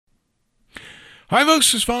Hi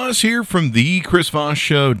folks, Chris Voss here from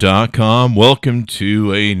thechrisvossshow.com. Welcome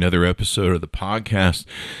to another episode of the podcast.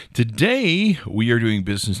 Today we are doing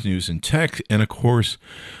business news and tech, and of course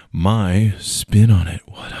my spin on it.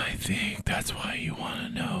 What I think, that's why you want to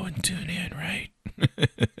know and tune in, right?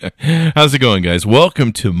 How's it going, guys?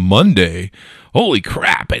 Welcome to Monday. Holy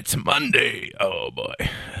crap, it's Monday. Oh boy.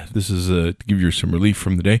 This is to give you some relief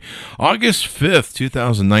from the day. August 5th,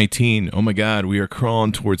 2019. Oh my God, we are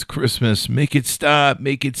crawling towards Christmas. Make it stop,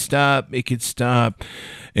 make it stop, make it stop.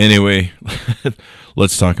 Anyway,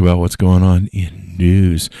 let's talk about what's going on in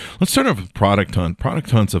news. Let's start off with Product Hunt.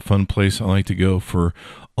 Product Hunt's a fun place I like to go for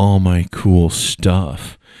all my cool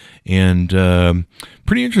stuff. And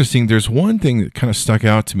pretty interesting. There's one thing that kind of stuck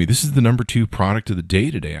out to me. This is the number 2 product of the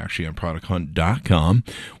day today, actually, on producthunt.com.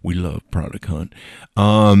 We love Product Hunt.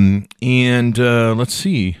 Let's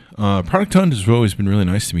see. Product Hunt has always been really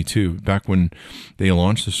nice to me, too. Back when they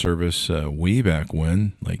launched the service, way back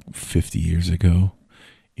when, like 50 years ago,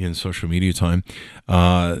 in social media time,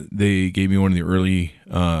 they gave me one of the early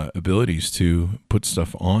abilities to put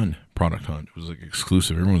stuff on Product Hunt. It was like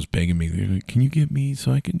exclusive. Everyone was begging me, like, can you get me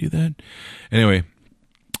so I can do that? Anyway,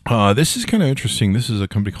 this is kind of interesting. This is a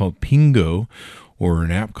company called Pingo, or an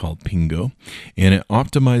app called Pingo, and it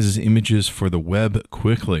optimizes images for the web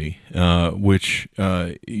quickly, which,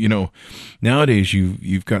 nowadays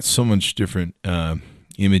you've got so much different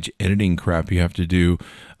image editing crap you have to do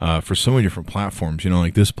for so many different platforms.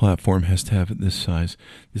 Like this platform has to have it this size,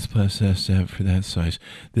 this platform has to have it for that size,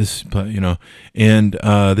 and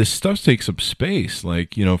this stuff takes up space.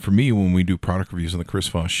 Like, for me, when we do product reviews on the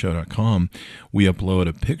chrisvossshow.com, we upload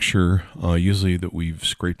a picture, usually that we've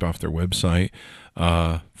scraped off their website,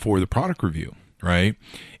 for the product review, right?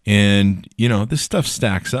 And, this stuff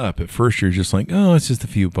stacks up. At first, you're just like, oh, it's just a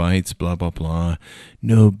few bytes, blah, blah, blah,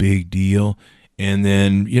 no big deal. And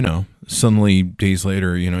then, suddenly days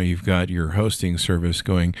later, you've got your hosting service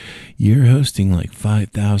going, you're hosting like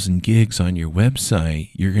 5,000 gigs on your website.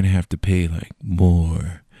 You're going to have to pay like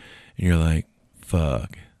more. And you're like,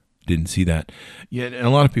 fuck, didn't see that. Yeah, and a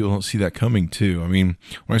lot of people don't see that coming too. I mean,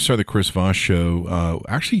 when I started the Chris Voss Show,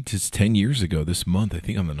 actually just 10 years ago this month, I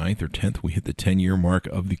think on the 9th or 10th, we hit the 10-year mark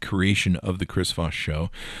of the creation of the Chris Voss Show.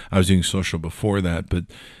 I was doing social before that, but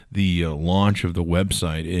the launch of the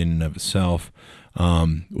website in and of itself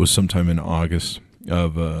was sometime in August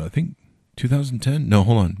of, I think, 2010. No,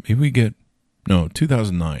 hold on.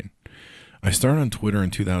 2009. I started on Twitter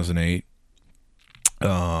in 2008.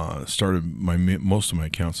 Started most of my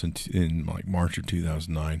accounts in like March of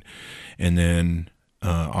 2009, and then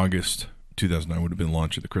August 2009 would have been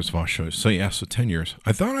launch of the Chris Voss Show. So 10 years.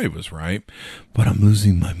 I thought I was right, but I'm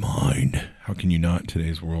losing my mind. How can you not in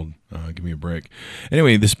today's world? Give me a break.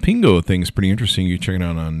 Anyway, this Pingo thing is pretty interesting. You check it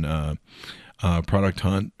out on Product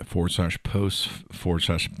Hunt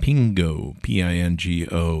 /posts/Pingo,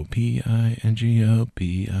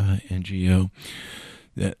 Pingo.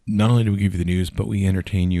 That not only do we give you the news, but we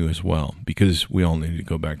entertain you as well, because we all need to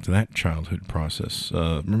go back to that childhood process.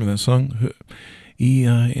 Remember that song?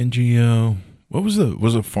 E-I-N-G-O. What was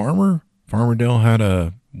it Farmer? Farmer Dale had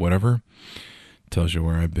a whatever. Tells you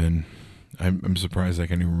where I've been. I'm surprised I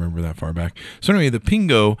can't even remember that far back. So anyway, the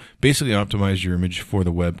Pingo basically optimizes your image for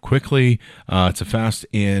the web quickly. It's a fast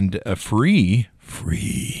and a free,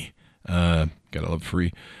 gotta love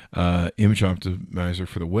free, image optimizer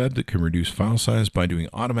for the web that can reduce file size by doing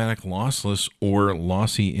automatic lossless or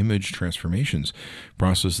lossy image transformations.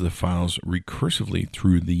 Process the files recursively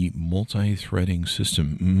through the multi-threading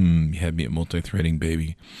system. You had me at multi-threading,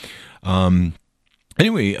 baby.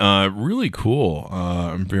 Anyway, really cool.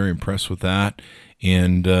 I'm very impressed with that.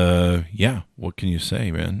 And what can you say,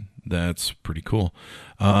 man? That's pretty cool.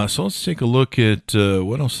 So let's take a look at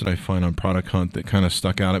what else did I find on Product Hunt that kind of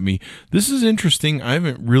stuck out at me. This is interesting. I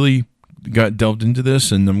haven't really got delved into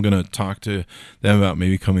this, and I'm going to talk to them about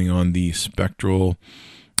maybe coming on the Spectral,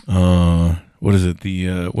 what's our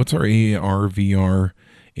AR, VR,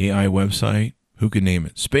 AI website? Who could name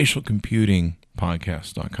it? Spatial Computing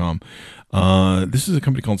Podcast.com. This is a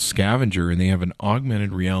company called Scavenger, and they have an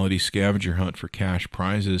augmented reality scavenger hunt for cash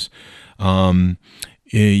prizes.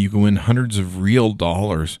 You can win hundreds of real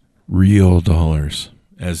dollars,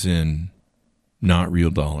 as in not real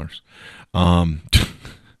dollars. I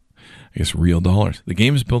guess real dollars. The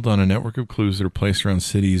game is built on a network of clues that are placed around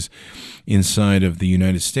cities inside of the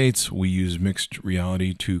United States. We use mixed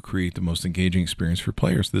reality to create the most engaging experience for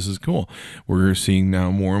players. This is cool. We're seeing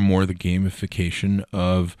now more and more the gamification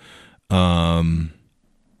of AR,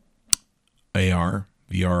 VR,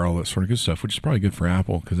 all that sort of good stuff, which is probably good for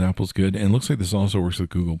Apple because Apple's good. And it looks like this also works with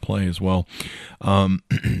Google Play as well.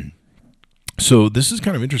 So this is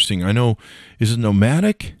kind of interesting. I know, is it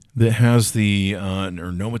Nomadic that has the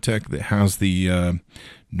or Nomatech that has the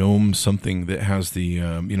Gnome something that has the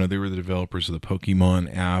they were the developers of the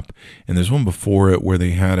Pokemon app, and there's one before it where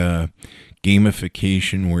they had a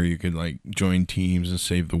gamification where you could like join teams and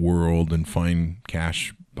save the world and find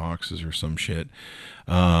cash boxes or some shit.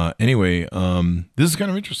 Anyway, this is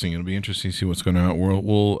kind of interesting. It'll be interesting to see what's going on.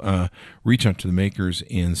 We'll reach out to the makers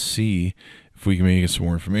and see if we can maybe get some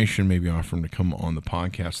more information, maybe offer them to come on the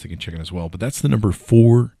podcast. They can check it as well. But that's the number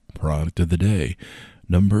 4 product of the day.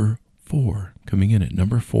 Number 4. Coming in at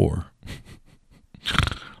number 4.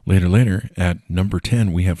 Later, at number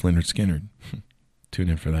 10, we have Leonard Skinner. Tune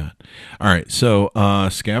in for that. All right, so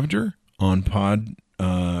Scavenger on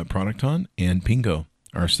Producton and Pingo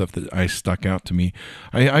are stuff that I stuck out to me.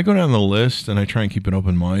 I go down the list, and I try and keep an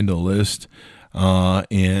open mind to the list. I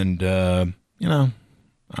don't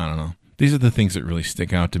know. These are the things that really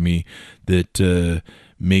stick out to me that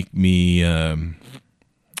make me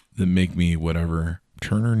whatever.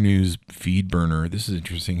 Turner News feed burner. This is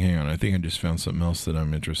interesting. Hang on. I think I just found something else that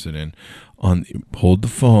I'm interested in. Hold the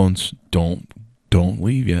phones. Don't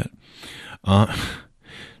leave yet.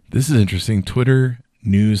 This is interesting. Twitter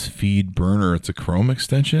News feed burner. It's a Chrome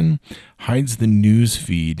extension. Hides the news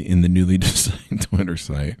feed in the newly designed Twitter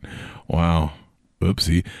site. Wow.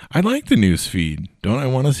 Oopsie. I like the news feed. Don't I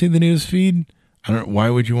want to see the news feed? Why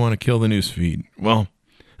would you want to kill the news feed? Well,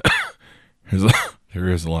 there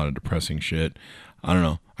is a lot of depressing shit. I don't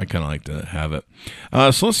know. I kind of like to have it.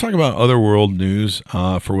 So let's talk about other world news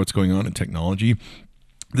for what's going on in technology.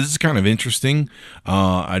 This is kind of interesting.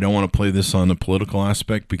 I don't want to play this on the political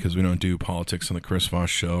aspect because we don't do politics on the Chris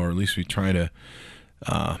Voss show, or at least we try to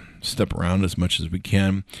step around as much as we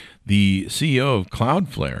can. The CEO of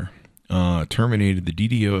Cloudflare terminated the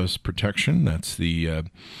DDoS protection. That's the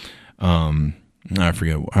I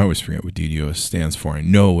forget. I always forget what DDoS stands for. I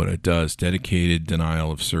know what it does. Dedicated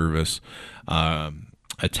denial of service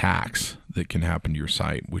attacks that can happen to your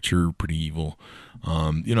site, which are pretty evil.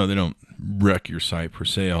 They don't wreck your site per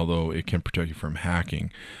se, although it can protect you from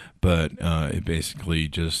hacking. But it basically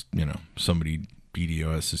just, somebody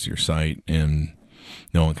DDoSs your site and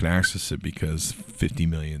no one can access it because 50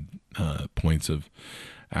 million points of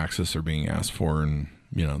access are being asked for, and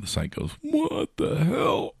the site goes, what the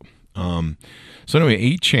hell? So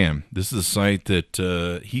anyway, 8chan, this is a site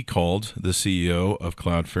that he called, the CEO of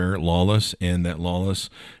Cloudflare, lawless, and that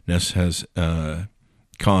lawlessness has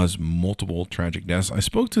caused multiple tragic deaths. I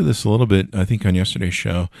spoke to this a little bit, I think, on yesterday's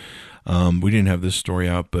show. We didn't have this story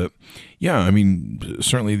out, but yeah, I mean,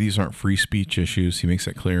 certainly these aren't free speech issues. He makes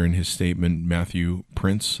that clear in his statement, Matthew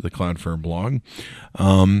Prince, the Cloudflare blog.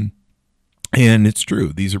 And it's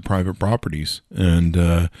true. These are private properties. And,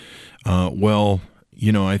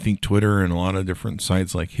 I think Twitter and a lot of different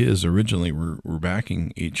sites like his originally were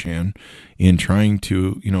backing 8chan in trying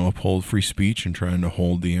to, uphold free speech and trying to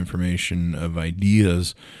hold the information of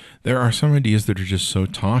ideas. There are some ideas that are just so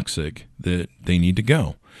toxic that they need to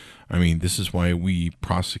go. I mean, this is why we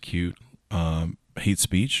prosecute hate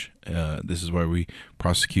speech. This is why we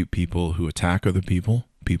prosecute people who attack other people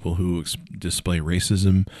who display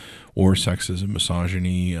racism or sexism,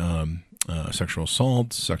 misogyny, sexual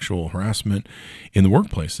assault, sexual harassment in the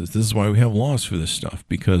workplaces. This is why we have laws for this stuff,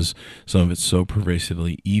 because some of it's so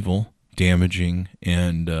pervasively evil, damaging,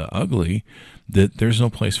 and ugly that there's no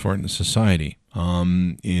place for it in society.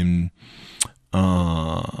 In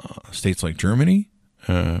states like Germany,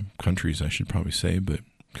 countries I should probably say, but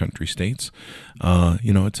country states,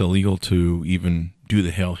 it's illegal to even do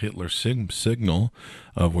the Hail Hitler signal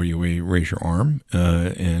of where you raise your arm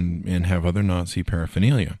and have other Nazi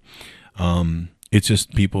paraphernalia. It's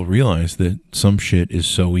just people realize that some shit is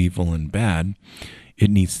so evil and bad, it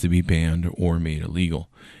needs to be banned or made illegal.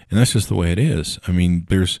 And that's just the way it is. I mean,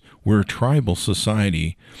 we're a tribal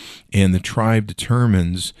society, and the tribe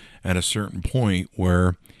determines at a certain point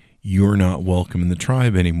where you're not welcome in the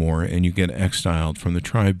tribe anymore, and you get exiled from the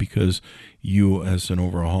tribe because you, as an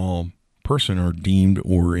overall person, are deemed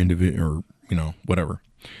or individual, or whatever,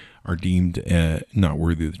 are deemed not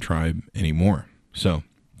worthy of the tribe anymore. So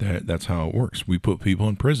that's how it works. We put people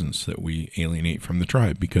in prisons that we alienate from the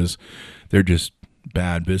tribe because they're just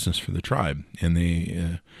bad business for the tribe, and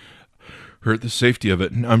they hurt the safety of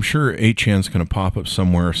it. And I'm sure 8chan's going to pop up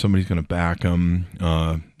somewhere. Somebody's going to back them.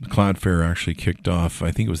 Cloudflare actually kicked off, I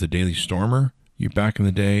think it was the Daily Stormer. Back in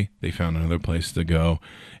the day, they found another place to go,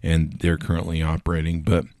 and they're currently operating.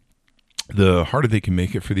 But the harder they can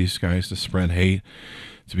make it for these guys to spread hate,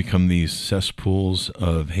 to become these cesspools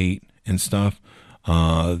of hate and stuff,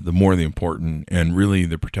 the more the important, and really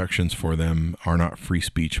the protections for them are not free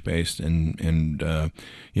speech based, and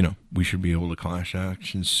we should be able to class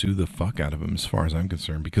action sue the fuck out of them, as far as I'm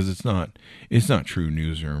concerned, because it's not true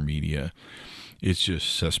news or media. It's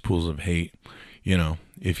just cesspools of hate.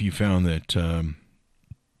 If you found that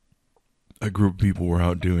a group of people were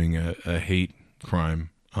out doing a hate crime,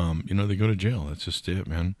 they go to jail. That's just it,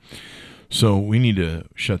 man. So we need to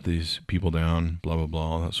shut these people down, blah, blah, blah,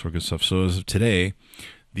 all that sort of good stuff. So as of today,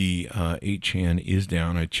 the 8chan is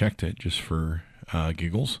down. I checked it just for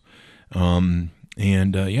giggles. Yep,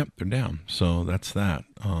 they're down. So that's that.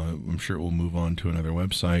 I'm sure it will move on to another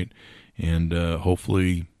website. And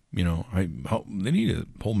hopefully, they need a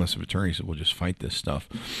whole mess of attorneys that will just fight this stuff.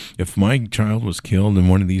 If my child was killed in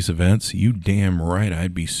one of these events, you damn right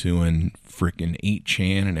I'd be suing frickin'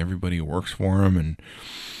 8chan and everybody who works for him,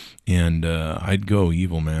 and I'd go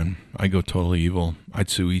evil, man. I'd go totally evil. I'd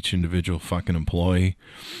sue each individual fucking employee.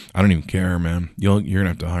 I don't even care, man. You're gonna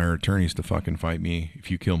have to hire attorneys to fucking fight me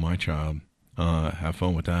if you kill my child. Have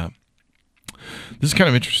fun with that. This is kind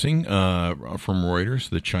of interesting. From Reuters,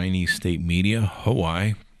 the Chinese state media,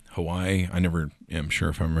 Hawaii, I never am sure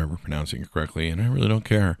if I'm ever pronouncing it correctly, and I really don't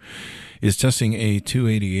care, is testing a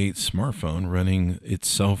 288 smartphone running its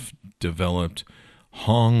self-developed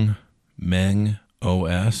Hong Meng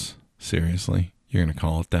OS. Seriously? You're going to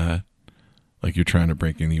call it that? Like you're trying to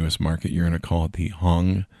break in the U.S. market, you're going to call it the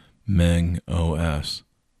Hong Meng OS.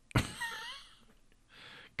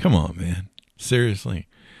 Come on, man. Seriously.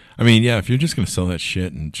 I mean, yeah, if you're just going to sell that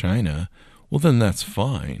shit in China, well, then that's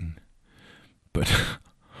fine. But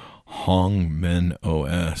Hong Meng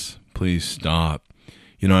OS, please stop.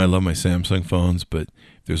 I love my Samsung phones, but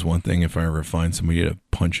if there's one thing, if I ever find somebody to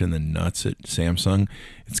punch in the nuts at Samsung,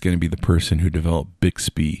 it's going to be the person who developed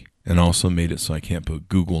Bixby and also made it so I can't put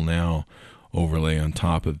Google Now overlay on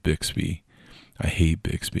top of Bixby. I hate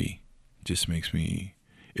Bixby. It just makes me...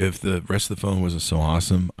 If the rest of the phone wasn't so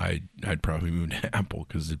awesome, I'd probably move to Apple,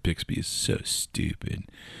 because the Bixby is so stupid.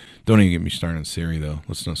 Don't even get me started on Siri, though.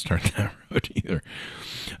 Let's not start that road either.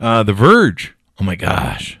 The Verge, oh my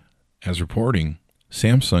gosh, as reporting,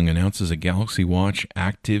 Samsung announces a Galaxy Watch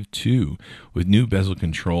Active 2 with new bezel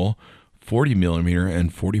control, 40mm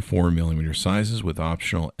and 44mm sizes with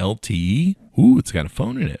optional LTE. Ooh, it's got a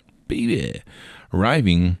phone in it, baby.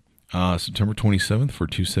 Arriving September 27th for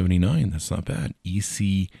 $279. That's not bad.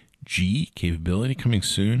 ECG capability coming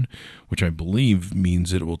soon, which I believe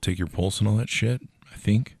means it will take your pulse and all that shit, I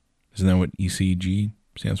think. Isn't that what ECG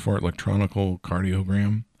stands for? Electronical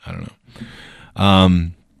cardiogram? I don't know.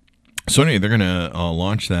 So anyway, they're going to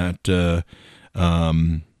launch that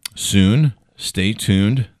soon. Stay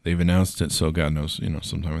tuned. They've announced it, so God knows,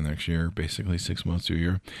 sometime in next year, basically 6 months to a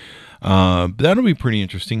year. But that'll be pretty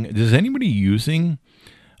interesting. Is anybody using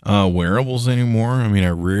wearables anymore? I mean, I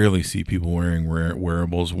rarely see people wearing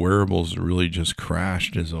wearables. Wearables really just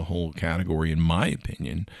crashed as a whole category, in my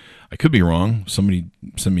opinion. I could be wrong. Somebody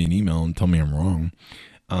send me an email and tell me I'm wrong.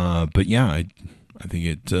 But yeah, I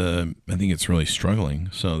think it's really struggling.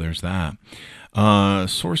 So there's that.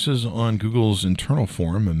 Sources on Google's internal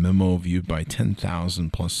forum, a memo viewed by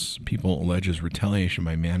 10,000 plus people alleges retaliation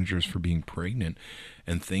by managers for being pregnant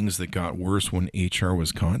and things that got worse when HR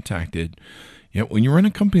was contacted. Yeah, when you run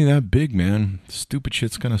a company that big, man, stupid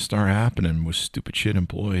shit's going to start happening with stupid shit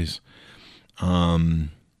employees. There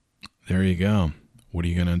you go. What are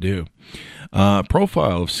you going to do?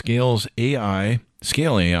 Profile of Scale AI's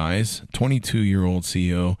 22-year-old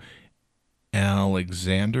CEO,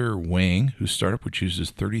 Alexander Wang, whose startup, which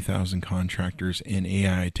uses 30,000 contractors and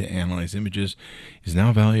AI to analyze images, is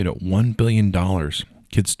now valued at $1 billion.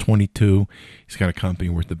 Kid's 22. He's got a company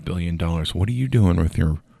worth $1 billion. What are you doing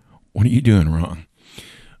wrong?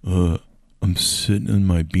 I'm sitting in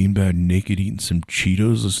my beanbag naked eating some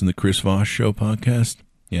Cheetos, listening to the Chris Voss Show podcast.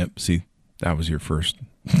 Yep, see, that was your first.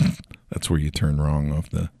 That's where you turn wrong off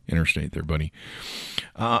the interstate there, buddy.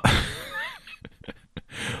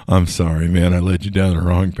 I'm sorry, man. I led you down the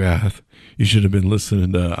wrong path. You should have been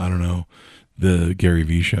listening to, I don't know, the Gary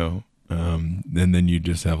V show. And then you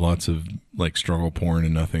just have lots of like struggle porn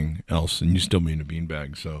and nothing else, and you still be in a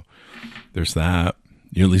beanbag. So there's that.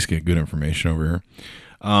 You at least get good information over here.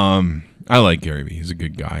 I like Gary V. He's a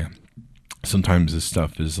good guy. Sometimes this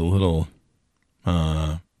stuff is a little,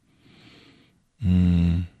 what's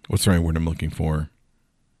the right word I'm looking for?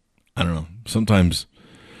 I don't know. Sometimes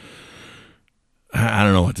I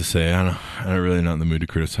don't know what to say. I'm really not in the mood to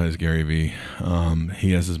criticize Gary V.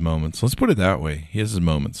 He has his moments. Let's put it that way. He has his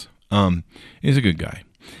moments. He's a good guy.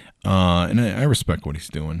 And I respect what he's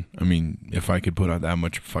doing. I mean, if I could put out that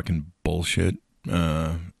much fucking bullshit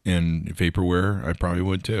and vaporware, I probably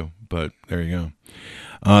would too. But there you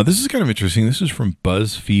go. This is kind of interesting. This is from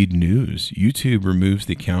BuzzFeed News. YouTube removes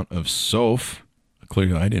the account of Soph.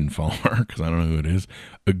 Clearly, I didn't follow her because I don't know who it is.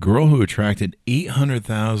 A girl who attracted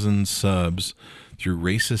 800,000 subs through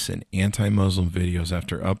racist and anti-Muslim videos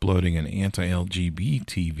after uploading an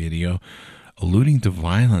anti-LGBT video alluding to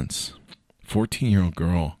violence. 14-year-old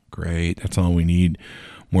girl. Great. That's all we need.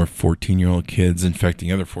 More 14-year-old kids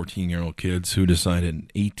infecting other 14-year-old kids who decided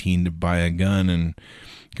at 18 to buy a gun and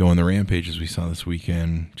go on the rampages we saw this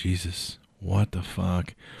weekend. Jesus, what the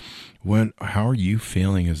fuck? How are you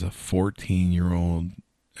feeling as a 14-year-old,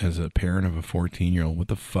 as a parent of a 14-year-old? What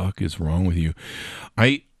the fuck is wrong with you?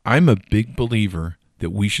 I'm a big believer that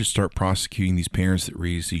we should start prosecuting these parents that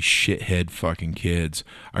raise these shithead fucking kids.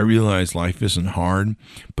 I realize life isn't hard,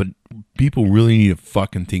 but people really need to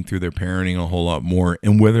fucking think through their parenting a whole lot more,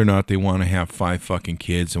 and whether or not they want to have 5 fucking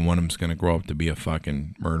kids and one of them's going to grow up to be a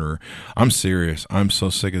fucking murderer. I'm serious. I'm so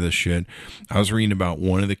sick of this shit. I was reading about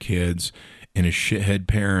one of the kids and a shithead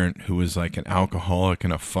parent who was like an alcoholic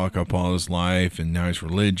and a fuck up all his life, and now he's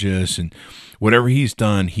religious, and whatever he's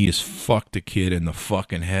done, he has fucked a kid in the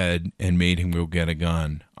fucking head and made him go get a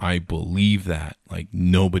gun. I believe that like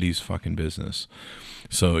nobody's fucking business.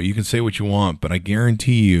 So you can say what you want, but I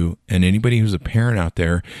guarantee you, and anybody who's a parent out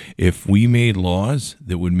there, if we made laws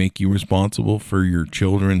that would make you responsible for your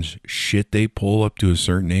children's shit they pull up to a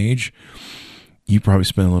certain age, you probably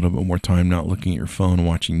spend a little bit more time not looking at your phone and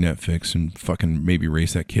watching Netflix and fucking maybe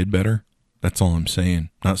raise that kid better. That's all I'm saying.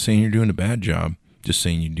 Not saying you're doing a bad job, just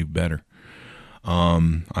saying you do better.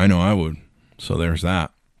 I know I would. So there's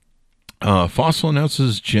that. Voss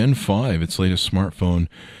announces Gen 5, its latest smartphone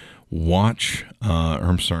latest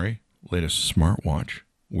smartwatch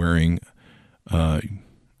wearing, let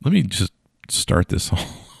me just start this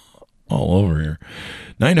all over here.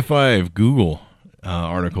 9 to 5 Google.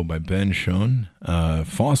 Article by Ben Schoen.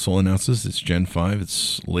 Voss announces its Gen 5,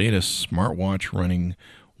 its latest smartwatch running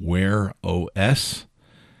Wear OS.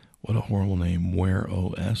 What a horrible name, Wear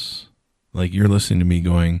OS. Like you're listening to me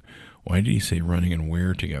going, why did he say running and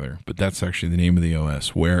Wear together? But that's actually the name of the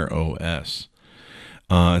OS, Wear OS.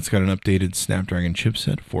 It's got an updated Snapdragon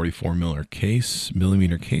chipset, 44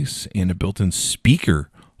 millimeter case, and a built-in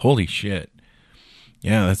speaker. Holy shit.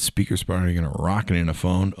 Yeah, that speaker's probably going to rock it in a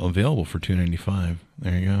phone. Available for $295.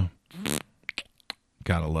 There you go.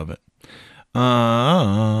 Gotta love it.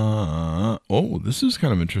 This is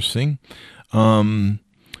kind of interesting. Walmart's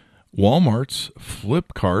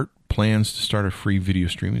Flipkart plans to start a free video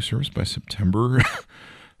streaming service by September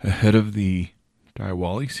ahead of the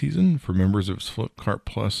Diwali season for members of its Flipkart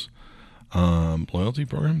Plus loyalty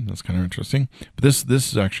program. That's kind of interesting. But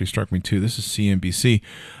this actually struck me too. This is CNBC.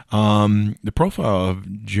 The profile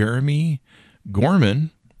of Jeremy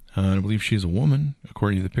Gorman, I believe she's a woman,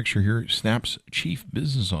 according to the picture here, Snap's chief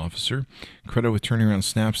business officer, credited with turning around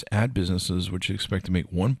Snap's ad businesses, which expect to make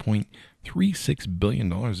 $1.36 billion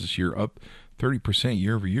this year, up 30%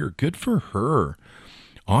 year over year. Good for her.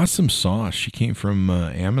 Awesome sauce. She came from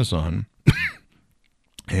Amazon.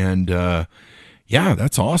 And yeah,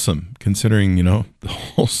 that's awesome, considering, the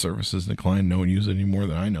whole service has declined. No one uses it anymore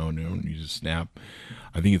that I know. No one uses Snap.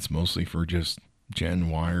 I think it's mostly for just Gen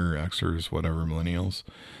Y or Xers, whatever, millennials.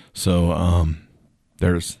 So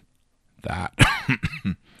there's that.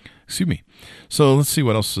 Excuse me. So let's see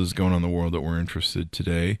what else is going on in the world that we're interested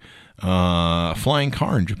today. A flying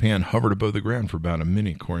car in Japan hovered above the ground for about a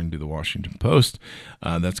minute, according to the Washington Post.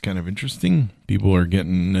 That's kind of interesting. People are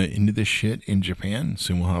getting into this shit in Japan.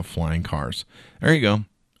 Soon we'll have flying cars. There you go.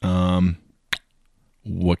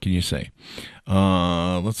 What can you say?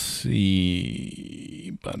 Let's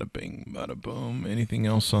see. Bada bing, bada boom. Anything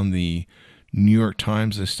else on the New York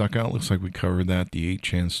Times that stuck out? Looks like we covered that. The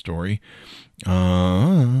 8chan story.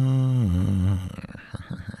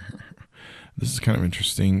 This is kind of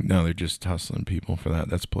interesting. No, they're just hustling people for that.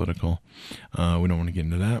 That's political. We don't want to get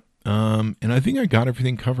into that. And I think I got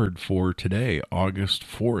everything covered for today, August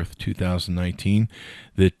 4th, 2019,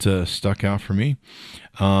 that stuck out for me.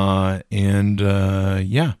 Yeah.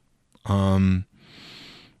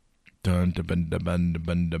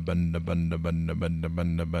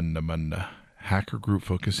 Hacker group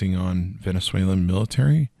focusing on Venezuelan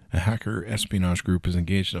military. A hacker espionage group is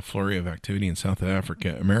engaged in a flurry of activity in South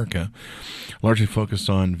America, largely focused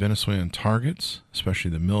on Venezuelan targets,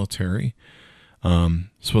 especially the military.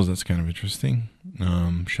 Suppose that's kind of interesting.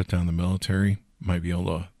 Shut down the military. Might be able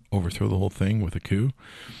to overthrow the whole thing with a coup.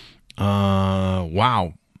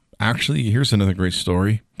 Wow. Actually, here's another great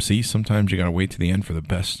story. See, sometimes you got to wait to the end for the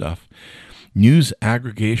best stuff. news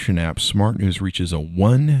aggregation app Smart News reaches a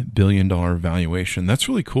 $1 billion valuation. That's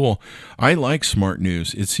really cool. I like Smart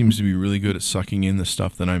News. It seems to be really good at sucking in the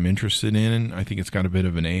stuff that I'm interested in. I think it's got a bit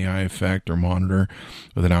of an AI effect or monitor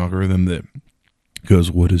with an algorithm that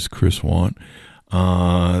goes, what does Chris want?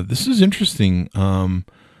 This is interesting. And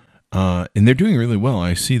they're doing really well.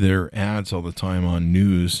 I see their ads all the time on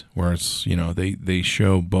news where it's, they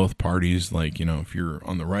show both parties, like, if you're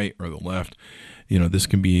on the right or the left, this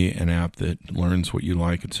can be an app that learns what you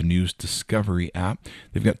like. It's a news discovery app.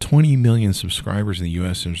 They've got 20 million subscribers in the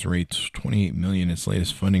U.S. and it's raised 28 million in its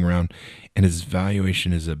latest funding round, and its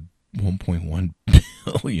valuation is a $1.1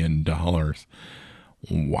 billion.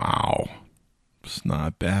 Wow. It's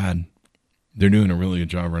not bad. They're doing a really good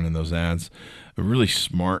job running those ads. A really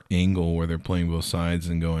smart angle where they're playing both sides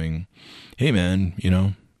and going, hey, man,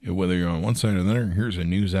 whether you're on one side or the other, here's a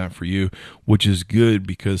news app for you, which is good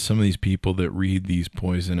because some of these people that read these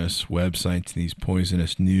poisonous websites, these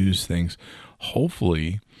poisonous news things,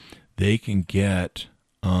 hopefully they can get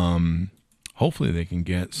some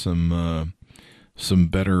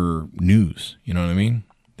better news. You know what I mean?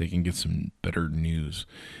 They can get some better news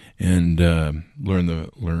and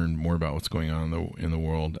learn more about what's going on in the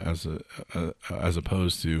world as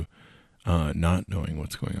opposed to not knowing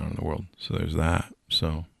what's going on in the world. So there's that.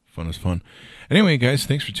 So fun is fun. Anyway, guys,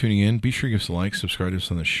 thanks for tuning in. Be sure to give us a like, subscribe to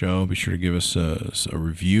us on the show. Be sure to give us a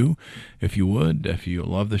review if you would. If you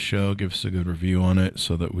love the show, give us a good review on it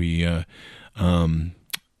so that we know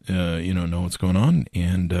what's going on,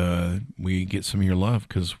 and we get some of your love,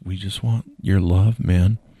 because we just want your love,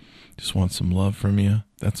 man. Just want some love from you.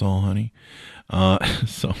 That's all, honey.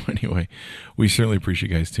 So anyway, we certainly appreciate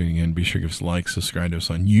you guys tuning in. Be sure to give us a like, subscribe to us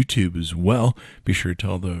on YouTube as well. Be sure to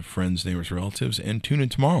tell the friends, neighbors, relatives, and tune in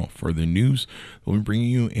tomorrow for the news that we'll be bringing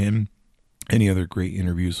you in any other great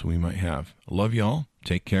interviews we might have. I love y'all.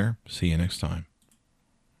 Take care. See you next time.